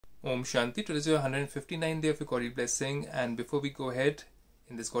Om Shanti. Today is your 159th day of your Godly Blessing, and before we go ahead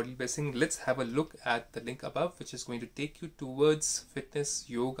in this Godly Blessing, let's have a look at the link above, which is going to take you towards fitness,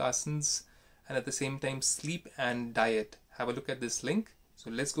 yoga, asanas, and at the same time sleep and diet. Have a look at this link. So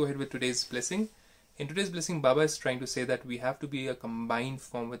let's go ahead with today's blessing. In today's blessing, Baba is trying to say that we have to be a combined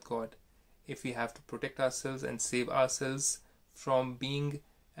form with God. If we have to protect ourselves and save ourselves from being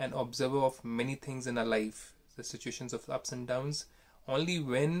an observer of many things in our life, the situations of ups and downs, only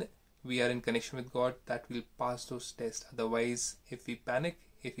when we are in connection with God that we'll pass those tests. Otherwise, if we panic,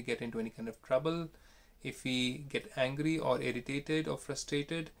 if we get into any kind of trouble, if we get angry or irritated or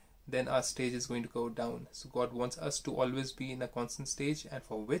frustrated, then our stage is going to go down. So God wants us to always be in a constant stage, and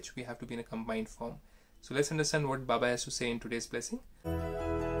for which we have to be in a combined form. So let's understand what Baba has to say in today's blessing.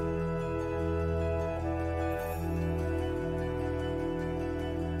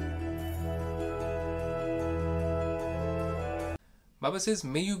 Baba says,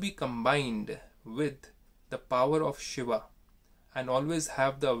 may you be combined with the power of Shiva and always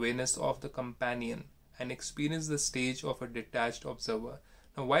have the awareness of the companion and experience the stage of a detached observer.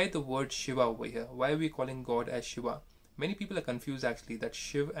 Now, why the word Shiva over here? Why are we calling God as Shiva? Many people are confused actually that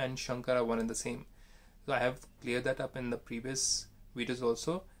Shiv and Shankar are one and the same. So I have cleared that up in the previous videos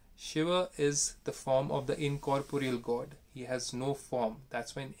also. Shiva is the form of the incorporeal God. He has no form.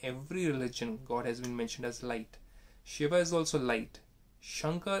 That's why in every religion God has been mentioned as light. Shiva is also light.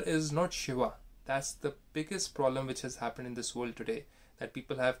 Shankar is not Shiva. That's the biggest problem which has happened in this world today, that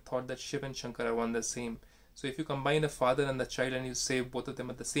people have thought that Shiva and Shankar are one and the same. So if you combine a father and the child and you say both of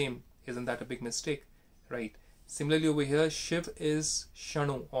them are the same, isn't that a big mistake? Right. Similarly over here, Shiv is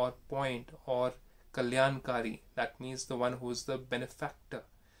Shanu or point or Kalyankari. That means the one who is the benefactor.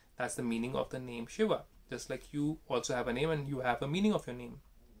 That's the meaning of the name Shiva. Just like you also have a name and you have a meaning of your name.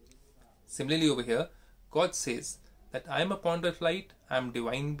 Similarly over here, God says that I am a point of light, I am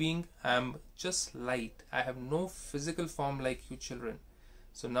divine being, I am just light. I have no physical form like you children.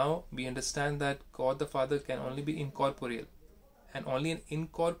 So now we understand that God the Father can only be incorporeal. And only an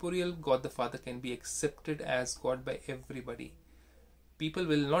incorporeal God the Father can be accepted as God by everybody. People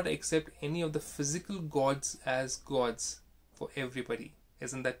will not accept any of the physical gods as gods for everybody.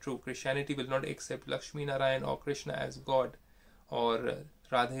 Isn't that true? Christianity will not accept Lakshmi Narayan or Krishna as God, or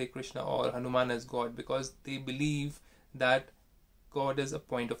Radhe Krishna or Hanuman as God, because they believe that God is a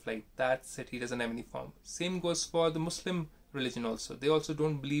point of light. That's it. He doesn't have any form. Same goes for the Muslim religion also. They also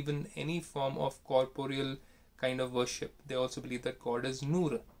don't believe in any form of corporeal kind of worship. They also believe that God is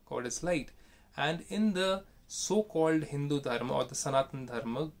Noor, God is light. And in the so-called Hindu Dharma or the Sanatan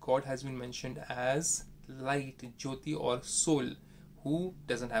Dharma, God has been mentioned as light, Jyoti or soul, who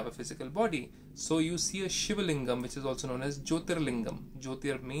doesn't have a physical body. So you see a Shiva Lingam, which is also known as Jyotirlingam.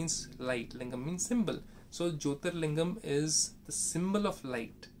 Jyotir means light, Lingam means symbol. So Jyotirlingam is the symbol of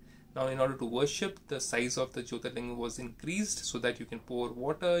light. Now in order to worship, the size of the Jyotirlingam was increased so that you can pour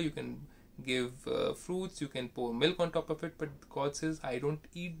water, you can give fruits, you can pour milk on top of it. But God says, I don't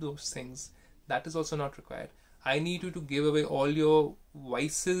eat those things. That is also not required. I need you to give away all your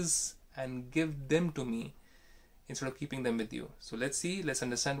vices and give them to me, instead of keeping them with you. So let's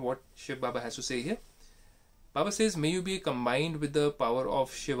understand what Shiv Baba has to say here. Baba says, may you be combined with the power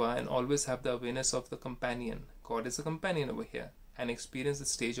of Shiva and always have the awareness of the companion. God is a companion over here, and experience the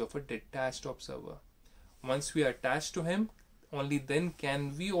stage of a detached observer. Once we are attached to him, only then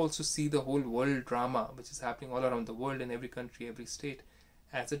can we also see the whole world drama which is happening all around the world, in every country, every state,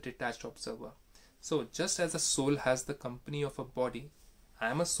 as a detached observer. So just as a soul has the company of a body, I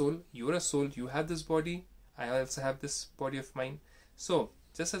am a soul, you are a soul, you have this body, I also have this body of mine. So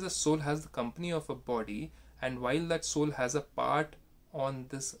just as a soul has the company of a body, and while that soul has a part on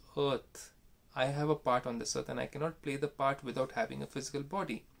this earth, I have a part on this earth, and I cannot play the part without having a physical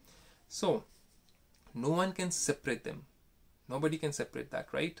body. So no one can separate them. Nobody can separate that,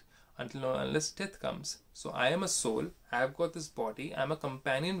 right? Unless death comes. So I am a soul, I have got this body, I am a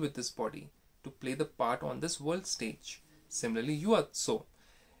companion with this body to play the part on this world stage. Similarly, you are so.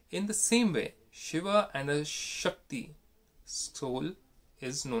 In the same way, Shiva and a Shakti, soul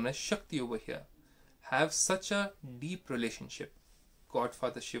is known as Shakti over here, have such a deep relationship. God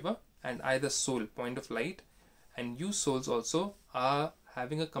Father Shiva and I, the soul, point of light, and you souls also are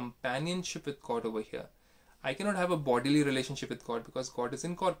having a companionship with God over here. I cannot have a bodily relationship with God because God is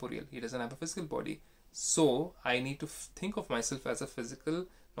incorporeal. He doesn't have a physical body. So I need to think of myself as a physical,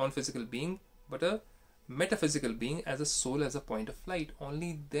 non-physical being, but a metaphysical being, as a soul, as a point of light.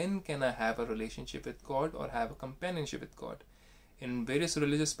 Only then can I have a relationship with God or have a companionship with God. In various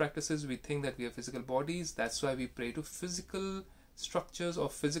religious practices, we think that we have physical bodies. That's why we pray to physical structures or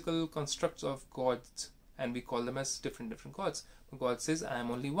physical constructs of gods and we call them as different gods. But God says, I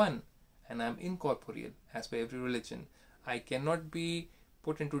am only one and I am incorporeal as per every religion. I cannot be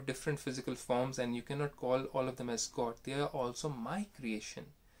put into different physical forms, and you cannot call all of them as God. They are also my creation.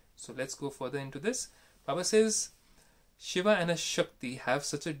 So let's go further into this. Baba says, Shiva and a Shakti have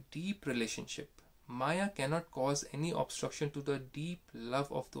such a deep relationship. Maya cannot cause any obstruction to the deep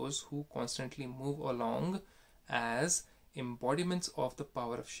love of those who constantly move along as embodiments of the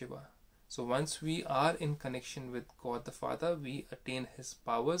power of Shiva. So once we are in connection with God the Father, we attain his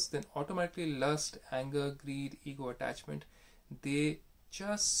powers, then automatically lust, anger, greed, ego, attachment, they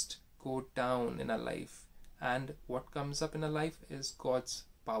just go down in our life. And what comes up in our life is God's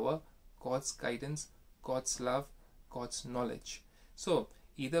power, God's guidance, God's love, God's knowledge. So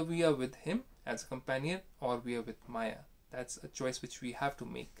either we are with him as a companion or we are with Maya. That's a choice which we have to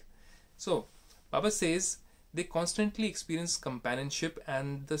make. So Baba says they constantly experience companionship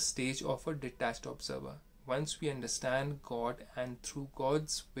and the stage of a detached observer. Once we understand God and through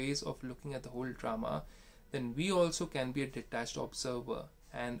God's ways of looking at the whole drama, then we also can be a detached observer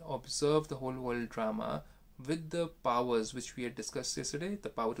and observe the whole world drama with the powers which we had discussed yesterday, the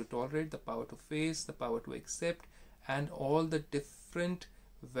power to tolerate, the power to face, the power to accept, and all the different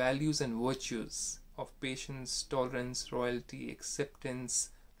values and virtues of patience, tolerance, royalty, acceptance,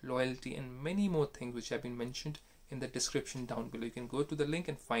 loyalty, and many more things which have been mentioned in the description down below. You can go to the link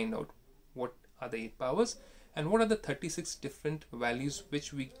and find out what are the 8 powers and what are the 36 different values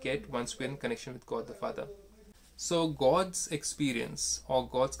which we get once we're in connection with God the Father. So God's experience or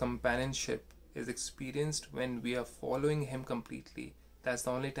God's companionship is experienced when we are following him completely. That's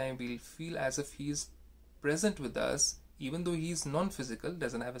the only time we'll feel as if he is present with us, even though he is non-physical,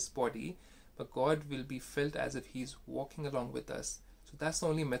 doesn't have his body, but God will be felt as if he's walking along with us. So that's the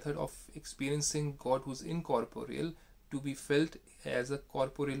only method of experiencing God who's incorporeal to be felt as a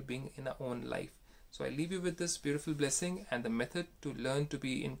corporeal being in our own life. So I leave you with this beautiful blessing, and the method to learn to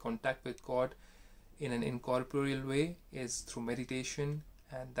be in contact with God in an incorporeal way is through meditation,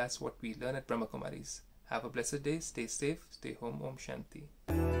 and that's what we learn at Brahmakumaris. Have a blessed day, stay safe, stay home, Om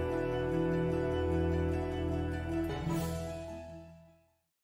Shanti.